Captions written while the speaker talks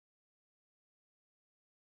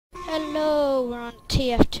Hello, we're on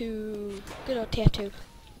TF2. Good old TF2.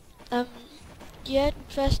 Yeah,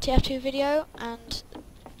 first TF2 video, and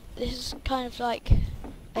this is kind of like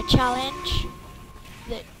a challenge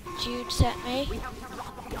that Jude sent me,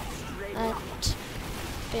 and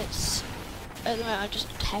it's at the moment I'm just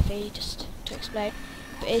heavy, just to explain,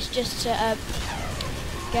 but it's just to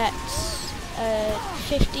get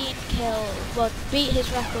 15 kills, well, beat his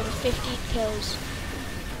record of 15 kills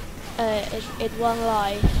in one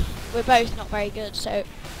life. We're both not very good, so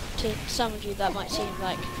to some of you that might seem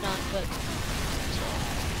like none, but to me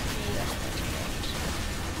that's not too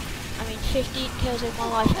bad. I mean, 15 kills in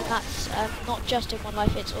one life, and that's not just in one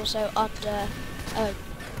life, it's also under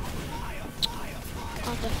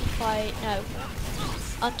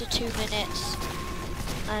under 2 minutes,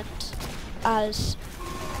 and as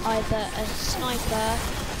either a sniper,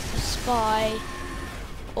 a spy,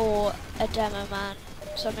 or a demoman.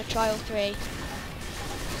 So I'm going to try all three.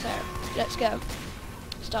 So let's go.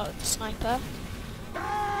 Start with the sniper,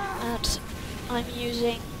 and I'm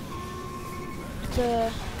using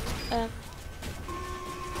the what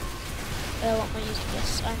am I using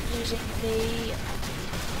this? I'm using the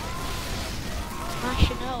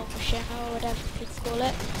Machina or whatever people call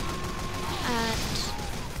it,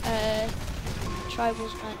 and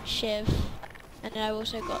Tribalsman Shiv, and then I've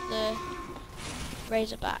also got the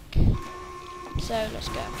Razorback. So let's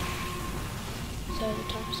go. So the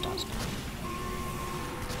timer starts now.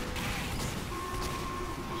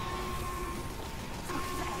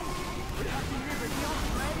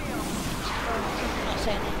 I'm not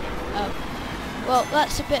saying anything. Oh. Well,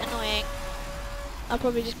 that's a bit annoying. I'll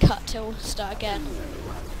probably just cut till start again.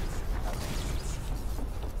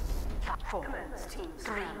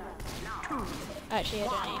 Actually, I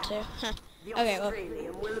don't need to. Okay, well,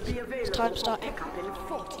 it's time starting.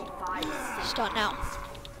 Start now.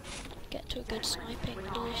 Get to a good sniping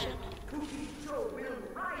position.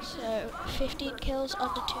 So, 15 kills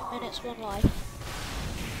under 2 minutes, 1 life.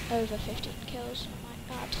 Over 15 kills, I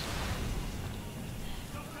might add.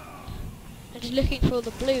 I'm just looking for all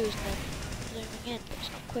the blues and then zooming in, but it's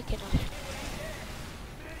not quick enough.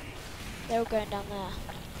 They're all going down there.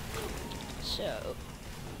 So,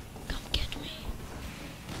 come get me.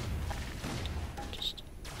 Just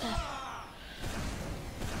there.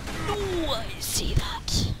 Ooh, I see that.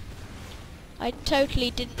 I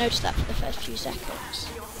totally didn't notice that for the first few seconds.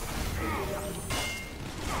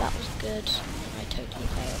 That was good, and I totally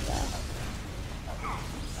failed there.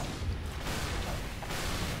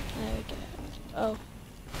 There we go. Oh.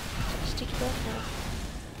 Sticky bomb now.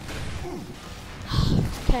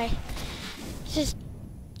 Okay. This is,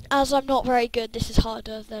 as I'm not very good, this is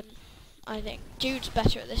harder than I think. Jude's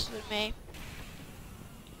better at this than me.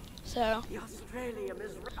 So,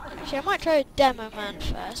 actually I might try a demoman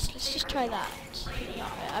first. Let's just try that.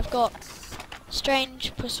 I've got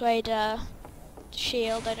Strange, Persuader,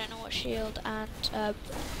 Shield, I don't know what shield, and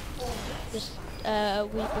this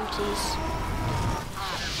wee booties.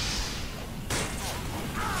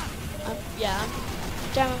 Yeah,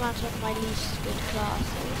 demoman's one of my least good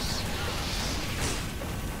classes.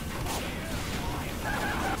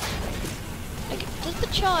 Like, does the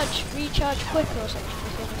charge recharge quicker or something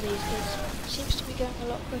with one of these? Because it seems to be going a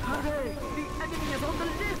lot quicker.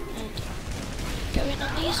 And go in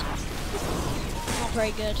on these. Not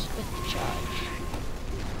very good with the charge.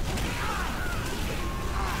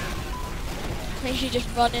 I usually just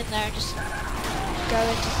run in there and just go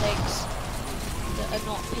into things that are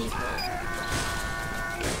not people.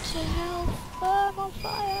 Get to hell! I'm on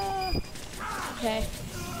fire! Okay.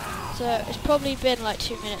 So it's probably been like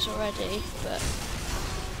 2 minutes already, but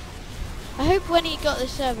I hope when he got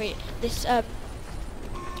this survey, this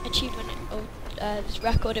achievement or this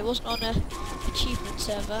record, it wasn't on a achievement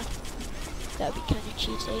server. That would be kind of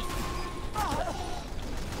cheaty. But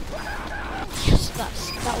yes,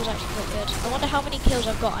 that was actually quite good. I wonder how many kills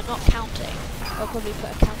I've got. I'm not counting. I'll probably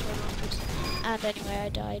put a counter on afterwards. And anyway, I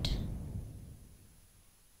died.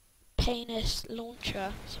 Penis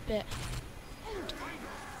launcher. It's a bit.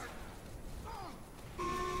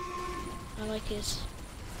 I like his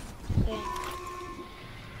thing.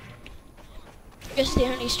 It's the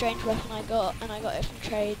only strange weapon I got, and I got it from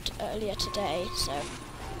trade earlier today, so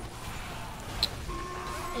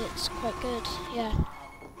it's quite good, yeah.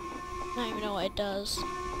 I don't even know what it does,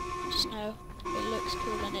 just know it looks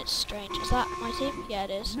cool and it's strange. Is that my team? Yeah,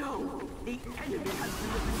 it is. No, the enemy has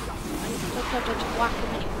been. Look, I've just whack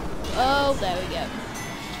them anyway. Oh, there we go.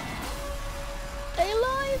 Stay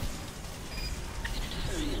alive!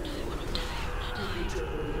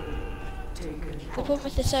 The problem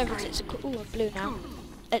with the server is it's ooh, I'm blue now.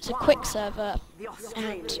 it's a quick server,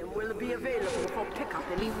 and will be available for pickup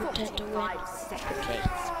in people tend to win quickly.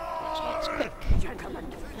 So it's quick. Gentlemen,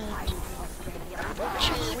 And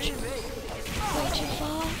charge way too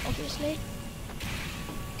far, obviously.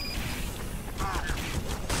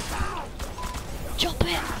 Chop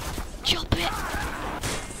it! Chop it!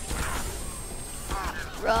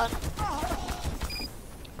 Run!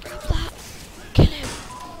 Grab that! Kill him!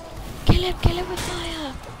 Kill him! Kill him with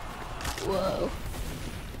fire! Whoa!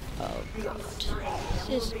 Oh god, this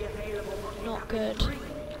is not good.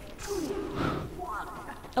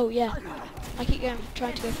 Oh yeah, I keep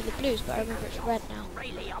trying to go for the blues, but I remember it's red now.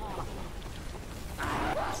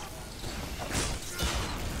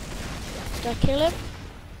 Did I kill him?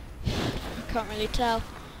 I can't really tell.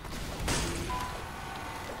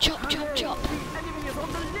 Chop, chop, chop!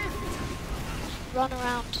 Run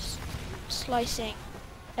around slicing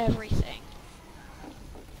everything.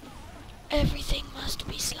 Everything must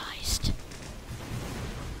be sliced.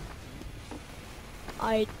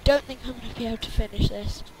 I don't think I'm going to be able to finish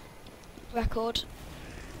this record,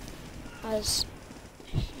 as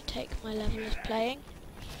if you take my level of playing.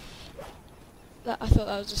 I thought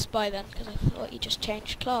that was a spy then, because I thought he just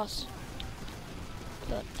changed class.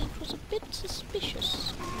 But that was a bit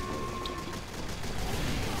suspicious.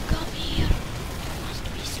 Come here, you must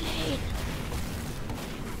be slain.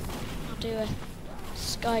 I'll do a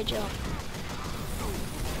sky jump.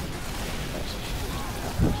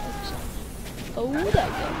 Oh, there we go.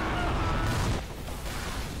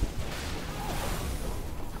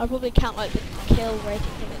 I'll probably count like the kill rating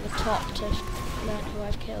thing at the top to learn who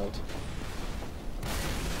I've killed.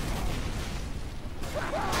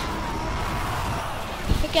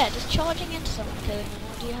 I forget, does charging into someone killing them,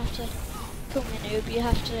 or do you have to, call me a noob, you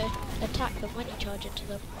have to attack them when you charge into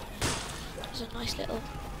them? There's a nice little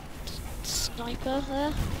sniper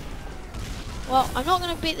there. Well, I'm not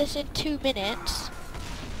going to beat this in 2 minutes.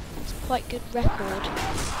 It's a quite good record.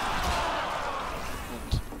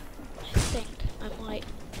 And I think I might...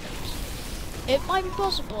 It might be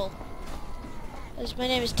possible. As my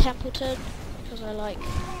name is Templeton, because I like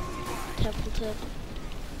Templeton.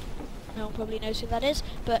 No one probably knows who that is,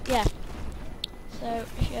 but yeah. So,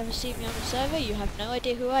 if you ever see me on the server, you have no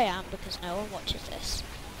idea who I am, because no one watches this.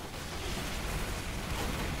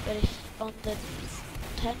 But if on the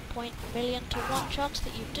 10.000,000 to 1 chance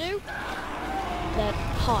that you do, then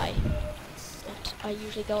hi. And I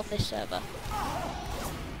usually go on this server.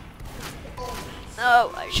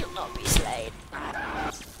 No, I shall not be slain.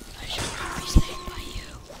 I shall not be slain by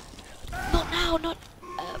you. Not now, not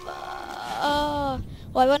ever.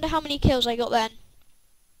 Well, I wonder how many kills I got then.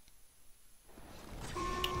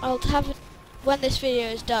 I'll have it, when this video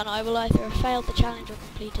is done, I will either have failed the challenge or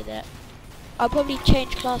completed it. I'll probably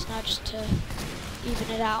change class now just to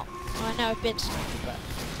even it out. I know I've been sniper, but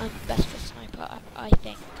I'm best with sniper, I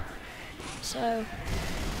think. So,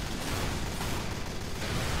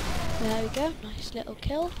 there we go, nice little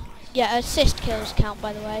kill. Yeah, assist kills count,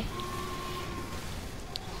 by the way.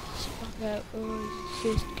 So I'll go, oh,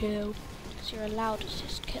 assist kill. Because you're allowed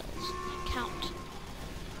assist kills, they count.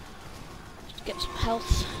 Just get some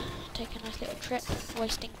health, take a nice little trip,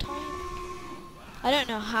 wasting time. I don't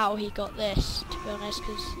know how he got this, to be honest,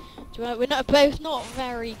 because we're both not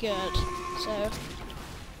very good, so...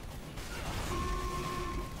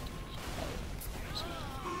 He's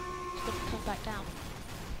going to come back down,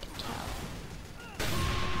 I can tell.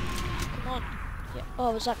 Come on. Yeah.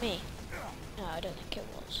 Oh, was that me? No, I don't think it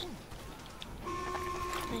was.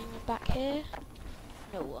 Anyone back here?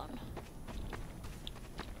 No one.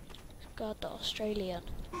 God, the Australia,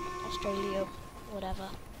 whatever.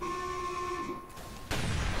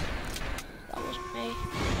 That wasn't me.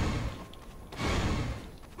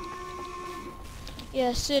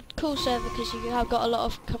 Yeah, it's a cool server because you have got a lot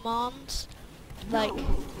of commands, like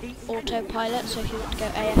autopilot, so if you want to go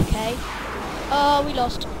AFK. Oh, we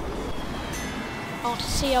lost. I want to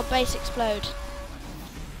see our base explode.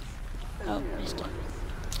 Oh, missed it.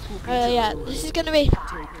 Yeah, this is going to be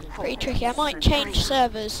pretty tricky. I might change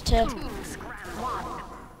servers to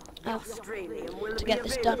get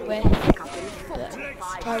this done with, but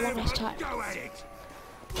try one last time. Oh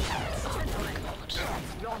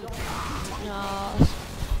god. No, that's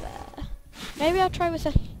not fair. Maybe I'll try with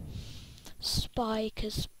a spy,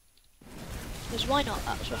 because why not?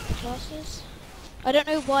 That was one of the classes. I don't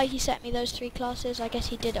know why he set me those 3 classes. I guess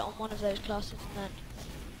he did it on one of those classes, and then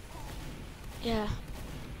yeah,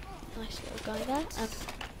 nice little guy there.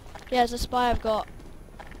 Yeah, as a spy I've got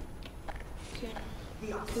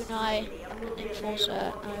Kunai,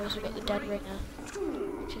 Enforcer, and I also got the Dead Ringer,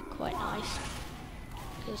 which is quite nice,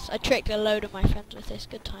 because I tricked a load of my friends with this.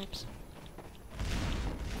 Good times.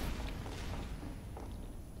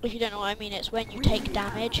 if you don't know what I mean, it's when you take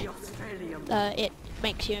damage, it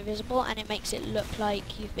makes you invisible and it makes it look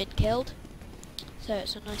like you've been killed. So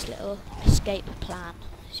it's a nice little escape plan,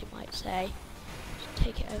 as you might say. Just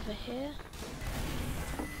take it over here.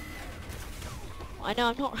 I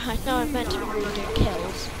know I'm meant to be really doing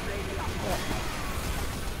kills,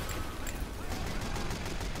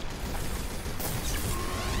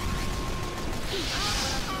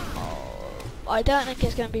 but I don't think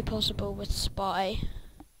it's going to be possible with Spy.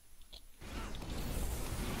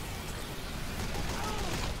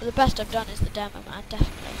 But the best I've done is the demoman,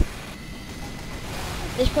 definitely.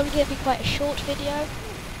 This is probably going to be quite a short video.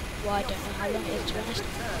 Well, I don't know how long it is, to be honest.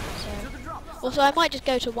 So, also, I might just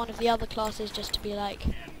go to one of the other classes just to be like,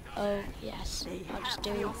 oh yes,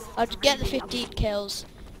 I'll just get the 15 kills,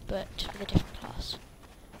 but with a different class.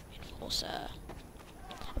 Enforcer.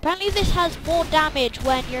 Apparently this has more damage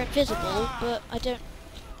when you're invisible, but I don't...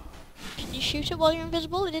 Can you shoot it while you're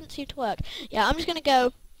invisible? It didn't seem to work. Yeah, I'm just gonna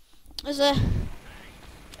go as a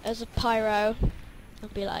pyro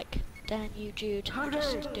and be like, damn you, Jude, I'll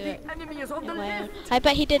just do it on my own. I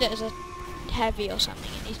bet he did it as a heavy or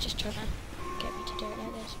something, and he's just trying to get me to do it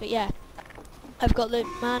like this. But yeah, I've got the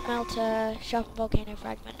Man Melter, Sharpened Volcano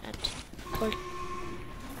Fragment, and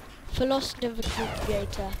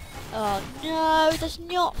Philosophicator. Oh no, that's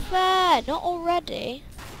not fair! Not already.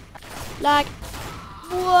 Lag.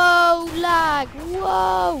 Whoa, lag.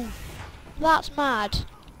 Whoa! That's mad.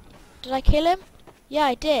 Did I kill him? Yeah,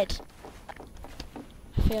 I did.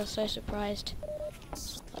 I feel so surprised.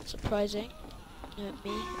 That's surprising. No,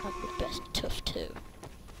 me, I'm the best tough too.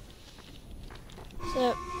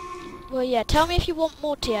 So, well yeah, tell me if you want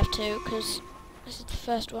more TF2, because this is the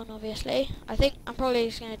first one, obviously. I think I'm probably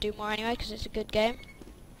just going to do more anyway, because it's a good game.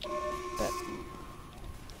 But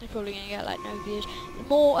they're probably going to get like no views. The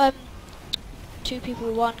more 2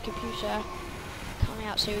 people 1 computer coming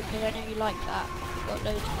out soon, because I know you like that. We've got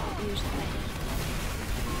loads more views than that.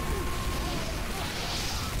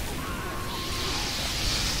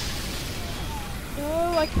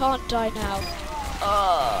 No, I can't die now.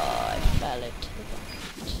 Oh, I fell into the bucket.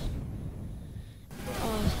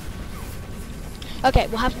 Oh. Okay,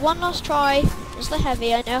 we'll have one last try. Just the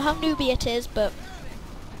heavy. I know how newbie it is, but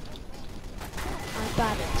I'm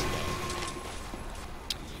bad at this game.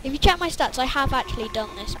 If you check my stats, I have actually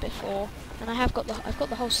done this before, and I've got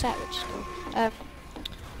the whole set, which is cool.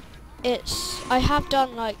 I have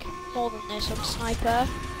done like more than this on Sniper.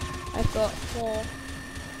 I've got more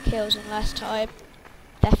kills in less time,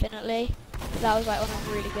 definitely. But that was like on a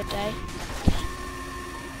really good day.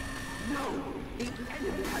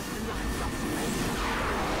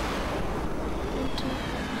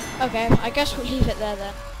 Okay, I guess we'll leave it there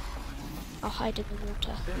then. I'll hide in the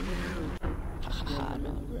water. Haha, no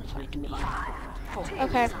one will find me.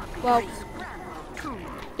 Okay, well,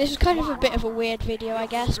 this is kind of a bit of a weird video, I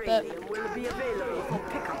guess, but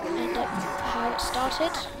end up how it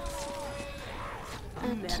started.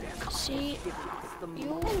 And see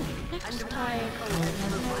you next time.